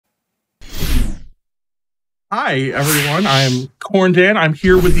Hi, everyone. I'm Corndan. I'm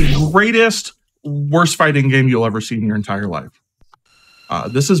here with the greatest, worst fighting game you'll ever see in your entire life.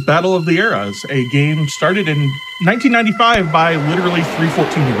 This is Battle of the Eras, a game started in 1995 by literally 3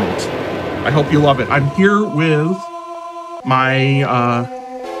 14-year-olds. I hope you love it. I'm here with my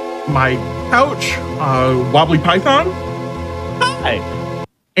my couch, Wobbly Python. Hi.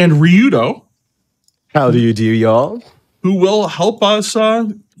 And Ryyudo. How do you do, y'all? Who will help us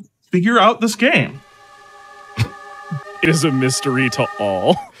figure out this game. It is a mystery to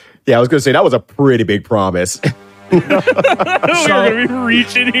all. Yeah, I was going to say, that was a pretty big promise. We're going to be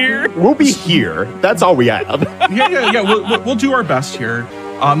reaching here. We'll be here. That's all we have. Yeah. We'll do our best here.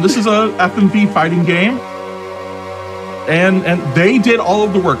 This is a F&B fighting game. And they did all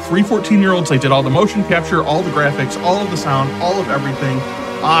of the work. 3 14-year-olds, they did all the motion capture, all the graphics, all of the sound, all of everything.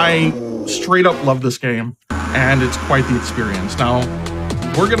 I straight up love this game, and it's quite the experience. Now,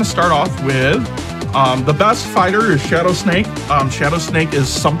 we're going to start off with the best fighter is Shadow Snake. Shadow Snake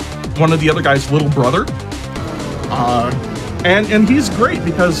is one of the other guy's little brother. And he's great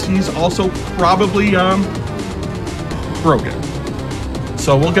because he's also probably broken.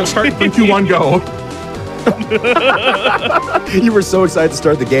 So we'll get started. 3, 2, 1, go. You were so excited to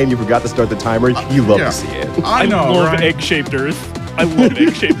start the game, you forgot to start the timer. You love to see it. I know, love right? egg-shaped Earth. I love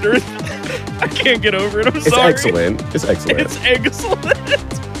egg-shaped Earth. I can't get over it. I'm sorry. It's excellent. It's excellent. It's excellent.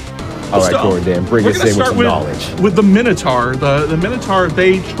 All right, Corndan, bring us in with some knowledge. With the Minotaur. The Minotaur,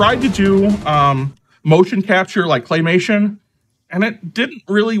 they tried to do motion capture like claymation, and it didn't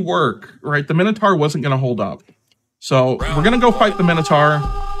really work, right? The Minotaur wasn't going to hold up. So we're going to go fight the Minotaur.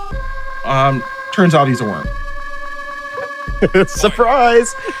 Turns out he's a worm.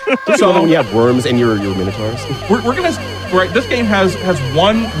 Surprise! So when you have worms in your Minotaurs? We're going to, right, this game has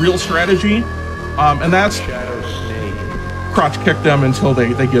one real strategy, and that's crotch kick them until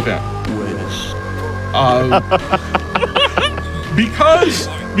they give in.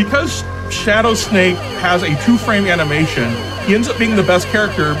 Because Shadow Snake has a 2-frame animation, he ends up being the best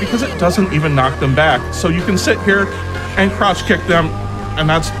character because it doesn't even knock them back. So you can sit here and crouch kick them, and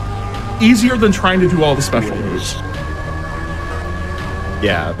that's easier than trying to do all the special moves.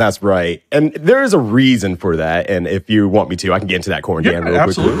 Yeah, that's right. And there is a reason for that. And if you want me to, I can get into that, Corndan, real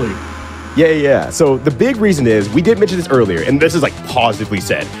absolutely. quickly. Yeah. So the big reason is, we did mention this earlier, and this is like positively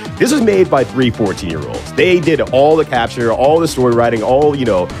said. This was made by 3 14-year-olds. They did all the capture, all the story writing, all,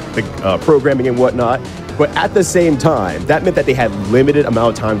 the programming and whatnot. But at the same time, that meant that they had limited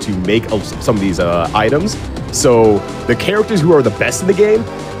amount of time to make some of these items. So the characters who are the best in the game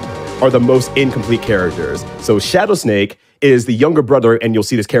are the most incomplete characters. So Shadow Snake is the younger brother, and you'll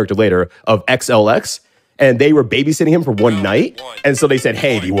see this character later, of XLX. And they were babysitting him for one night. And so they said,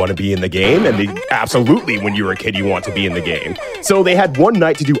 hey, do you want to be in the game? And they, absolutely, when you were a kid, you want to be in the game. So they had one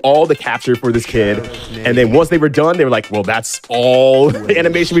night to do all the capture for this kid. And then once they were done, they were like, well, that's all the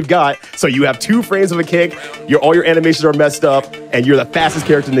animation we've got. So you have 2 frames of a kick, all your animations are messed up, and you're the fastest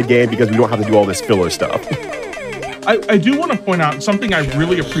character in the game because we don't have to do all this filler stuff. I do want to point out something I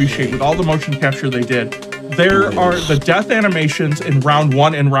really appreciate with all the motion capture they did. There are the death animations in round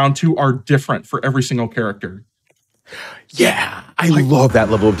 1 and round 2 are different for every single character. Yeah, I love that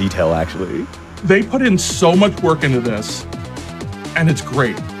level of detail, actually. They put in so much work into this, and it's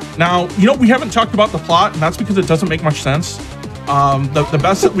great. Now, we haven't talked about the plot, and that's because it doesn't make much sense. The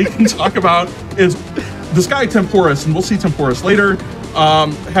best that we can talk about is this guy, Temporus, and we'll see Temporus later,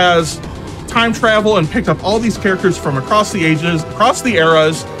 has time travel and picked up all these characters from across the ages, across the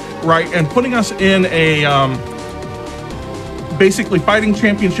eras, right, and putting us in a basically fighting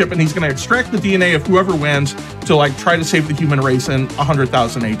championship, and he's going to extract the DNA of whoever wins to try to save the human race in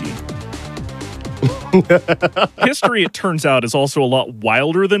 100,000 AD. History, it turns out, is also a lot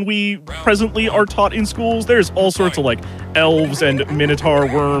wilder than we presently are taught in schools. There's all sorts of elves and minotaur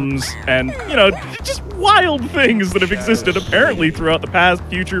worms and, just wild things that have existed apparently throughout the past,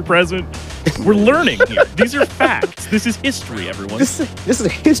 future, present. We're learning here. These are facts. This is history, everyone. This is a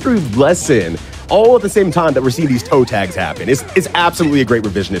history lesson, all at the same time that we're seeing these toe tags happen. It's absolutely a great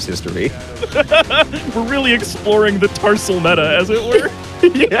revisionist history. We're really exploring the tarsal meta, as it were.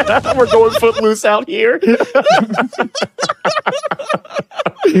 Yeah, we're going footloose out here.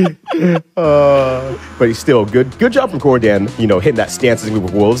 But still, good job from Corndan, hitting that stances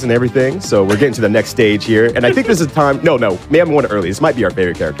with wolves and everything. So we're getting to the next stage here. And I think this is time. No, may have won early. This might be our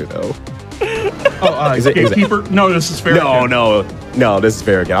favorite character, though. Gatekeeper? No, this is Farrakhan. No, this is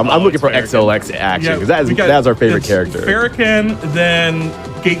Farrakhan. I'm looking for XLX action, because that's our favorite character. Farrakhan, then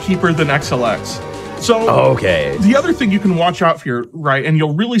Gatekeeper, then XLX. So okay. The other thing you can watch out for here, right, and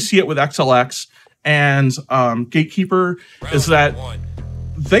you'll really see it with XLX and Gatekeeper, is that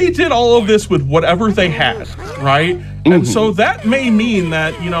they did all of this with whatever they had, right? And so that may mean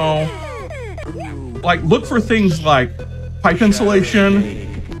that, you know, like look for things like pipe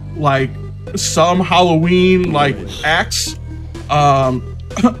insulation, like some Halloween like axe,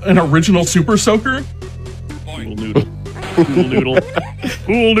 an original Super Soaker. Cool noodle. Cool noodle.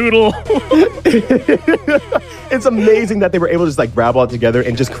 Cool noodle. It's amazing that they were able to just like grab all together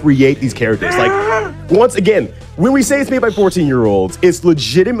and just create these characters. Like, once again, when we say it's made by 14-year-olds, it's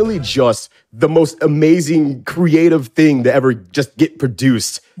legitimately just the most amazing creative thing to ever just get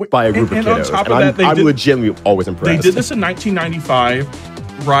produced by a group of kiddos. On top of that, I'm legitimately always impressed. They did this in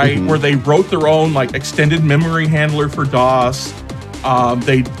 1995, right? Where they wrote their own like extended memory handler for DOS.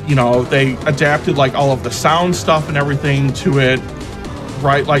 They adapted like all of the sound stuff and everything to it,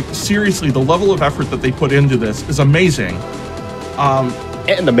 right? Like seriously, the level of effort that they put into this is amazing.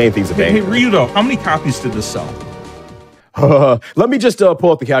 And the main thing's a Hey, Ryyudo, how many copies did this sell? Let me just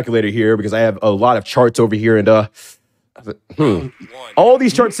pull up the calculator here because I have a lot of charts over here, and all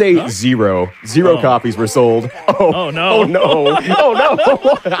these charts say zero. Zero copies were sold. Oh no! Oh no!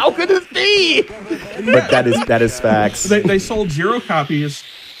 Oh no! How could this be? But that is facts. They sold 0 copies,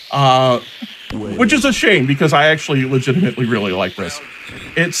 which is a shame because I actually legitimately really like this.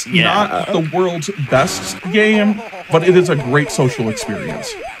 It's not the world's best game, but it is a great social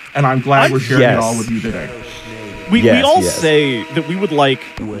experience, and I'm glad we're sharing it all with you today. We all say that we would like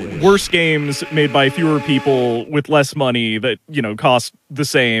worse games made by fewer people with less money that, you know, cost the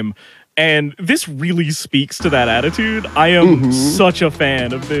same. And this really speaks to that attitude. I am such a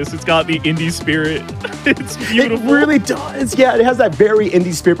fan of this. It's got the indie spirit. It's beautiful. It really does. Yeah, it has that very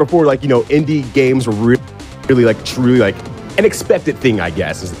indie spirit before, like, you know, indie games were really like, truly like an expected thing, I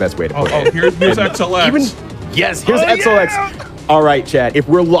guess, is the best way to put it. Here's XLX. Here's XLX. Yeah. All right, chat, if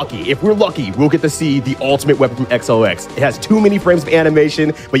we're lucky, we'll get to see the ultimate weapon from XLX. It has too many frames of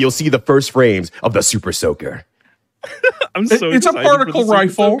animation, but you'll see the first frames of the Super Soaker. It's a particle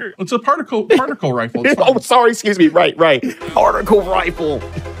rifle. It's a particle rifle. Oh, sorry, excuse me. Right. Particle rifle.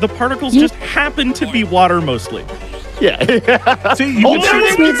 The particles just happen to be water mostly. Yeah. See,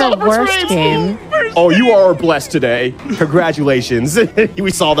 this needs a worst game. Oh, you are blessed today. Congratulations.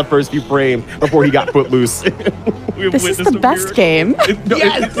 We saw the first few frames before he got put loose. This is the best game.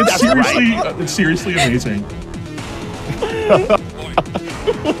 It's seriously amazing.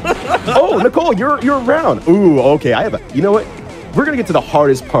 Oh, Nichole, you're around. Ooh, okay. You know what? We're gonna get to the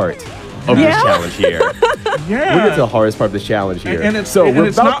hardest part of this challenge here. Yeah. We'll get to the hardest part of this challenge here. And it's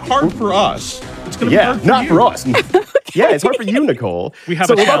not hard for us. It's gonna be hard for not you. for us. Yeah, it's hard for you, Nichole. We're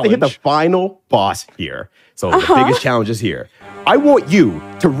about to hit the final boss here. So the biggest challenge is here. I want you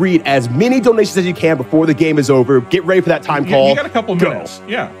to read as many donations as you can before the game is over. Get ready for that time call. You got a couple minutes.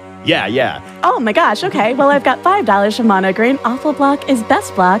 Yeah. Yeah. Oh my gosh, okay. Well, I've got $5 from Monogreen. Awful Block is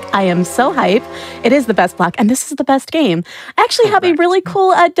best block. I am so hype. It is the best block, and this is the best game. I actually have a really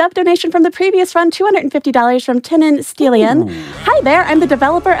cool dub donation from the previous run, $250 from Tinin Stelian. Hi there, I'm the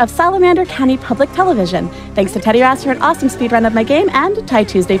developer of Salamander County Public Television. Thanks to Teddy Ross for an awesome speedrun of my game, and Ty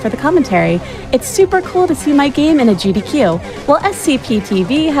Tuesday for the commentary. It's super cool to see my game in a GDQ. Well,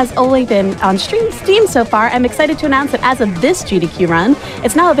 SCPTV has only been on Steam so far. I'm excited to announce that as of this GDQ run,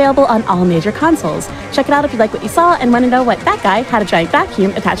 it's now available on all major consoles. Check it out if you like what you saw and want to know what that guy had a giant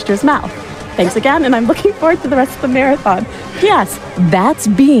vacuum attached to his mouth. Thanks again, and I'm looking forward to the rest of the marathon. P.S. That's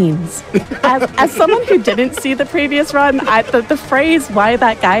beans. As someone who didn't see the previous run, the phrase "why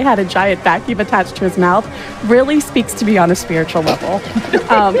that guy had a giant vacuum attached to his mouth" really speaks to me on a spiritual level.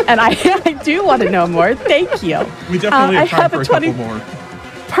 And I do want to know more. Thank you. We definitely have time for a couple more.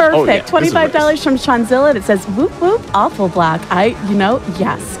 Perfect. $25 from Seanzilla that says, whoop, whoop, awful block.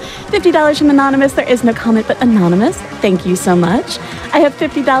 Yes. $50 from Anonymous. There is no comment, but Anonymous, thank you so much. I have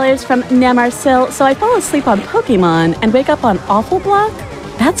 $50 from Namarsil. So I fall asleep on Pokemon and wake up on awful block?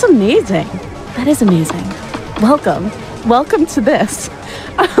 That's amazing. That is amazing. Welcome to this.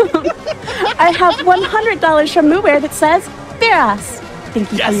 I have $100 from Mooware that says, Veras. Thank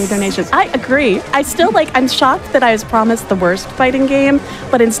you for your donation. I agree. I'm shocked that I was promised the worst fighting game,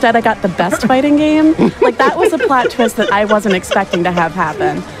 but instead I got the best fighting game. Like, that was a plot twist that I wasn't expecting to have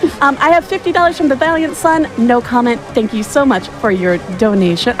happen. I have $50 from the Valiant Son. No comment. Thank you so much for your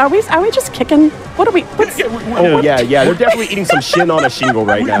donation. Are we just kicking? What are we? Yeah. They're definitely eating some shin on a shingle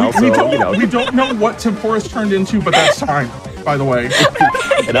right now. We don't know what Tempora's turned into, but that's time, by the way.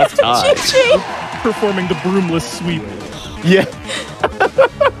 And that's time. Performing the broomless sweep. Yeah.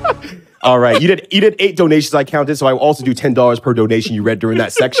 All right. You did 8 donations I counted, so I will also do $10 per donation you read during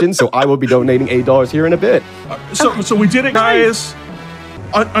that section. So I will be donating $8 here in a bit. So we did it, guys.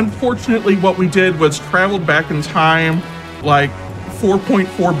 Unfortunately, what we did was traveled back in time like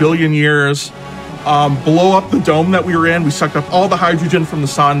 4.4 billion years, blow up the dome that we were in. We sucked up all the hydrogen from the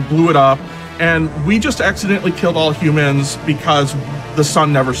sun, blew it up, and we just accidentally killed all humans because the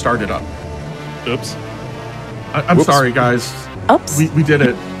sun never started up. Oops. I'm sorry, guys. Oops. We did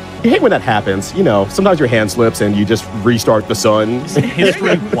it. You hate when that happens. You know, sometimes your hand slips and you just restart the sun.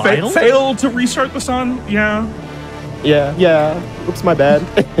 History wild? Failed to restart the sun. Yeah. Yeah. Oops, my bad.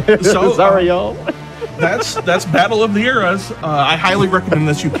 So, sorry, y'all. That's Battle of the Eras. I highly recommend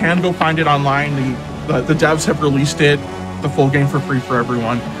this. You can go find it online. The devs have released it, the full game for free for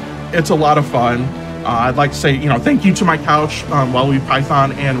everyone. It's a lot of fun. I'd like to say, thank you to my couch, Wobbly,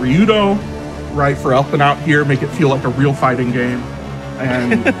 Python, and Ryyudo, right, for helping out here, make it feel like a real fighting game.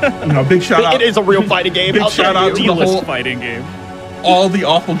 And big shout out. It is a real fighting game. Big shout out to the whole fighting game. All the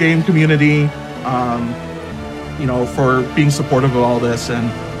awful game community, for being supportive of all this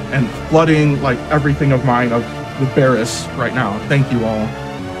and flooding like everything of mine with Barris right now. Thank you all.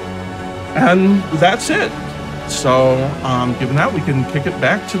 And that's it. So, given that, we can kick it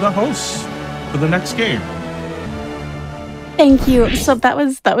back to the hosts for the next game. Thank you. So that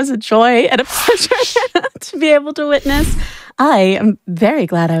was a joy and a pleasure to be able to witness. I am very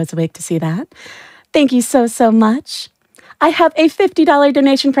glad I was awake to see that. Thank you so, so much. I have a $50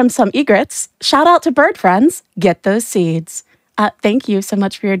 donation from some egrets. Shout out to bird friends. Get those seeds. Thank you so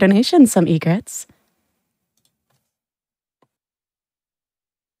much for your donation, some egrets.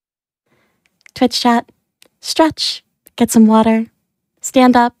 Twitch chat, stretch, get some water,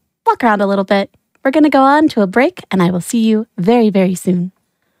 stand up, walk around a little bit. We're going to go on to a break, and I will see you very, very soon.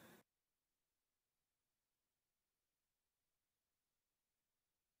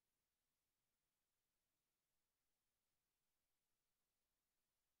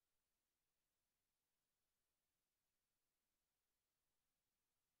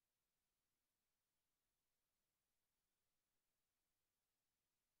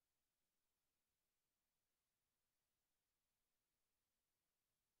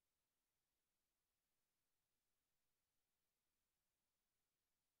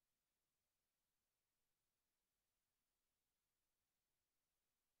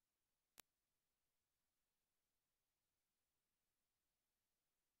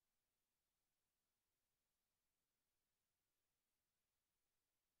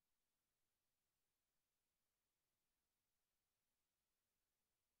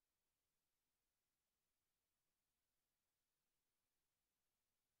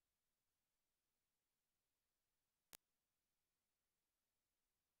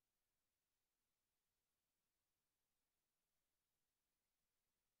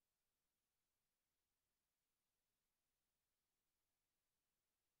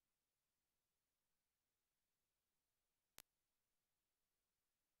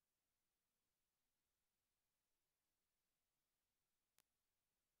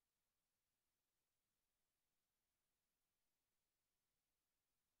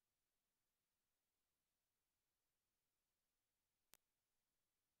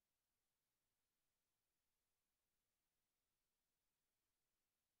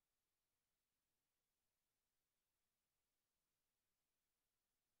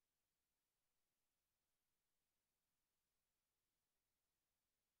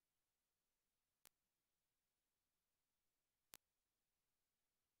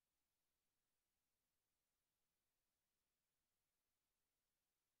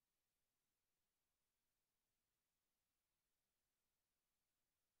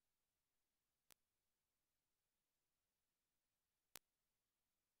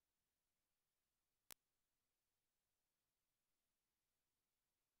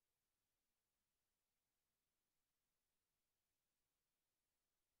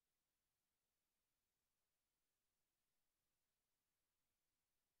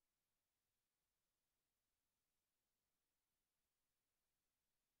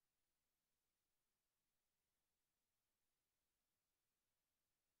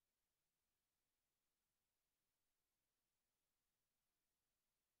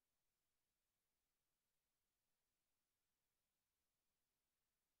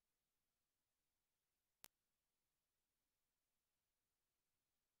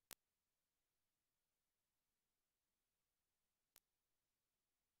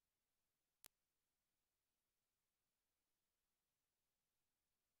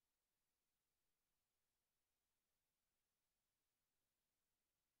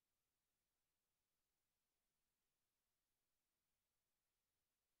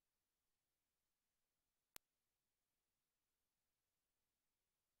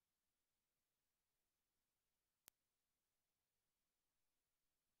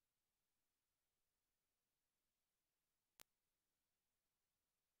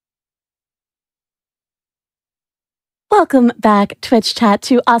 Welcome back, Twitch chat,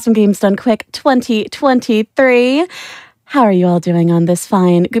 to Awesome Games Done Quick 2023. How are you all doing on this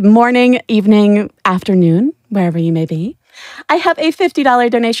fine good morning, evening, afternoon, wherever you may be? I have a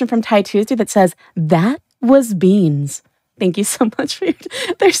 $50 donation from Ty Tuesday that says, "That was beans." Thank you so much for your,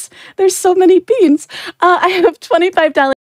 there's so many beans. I have $25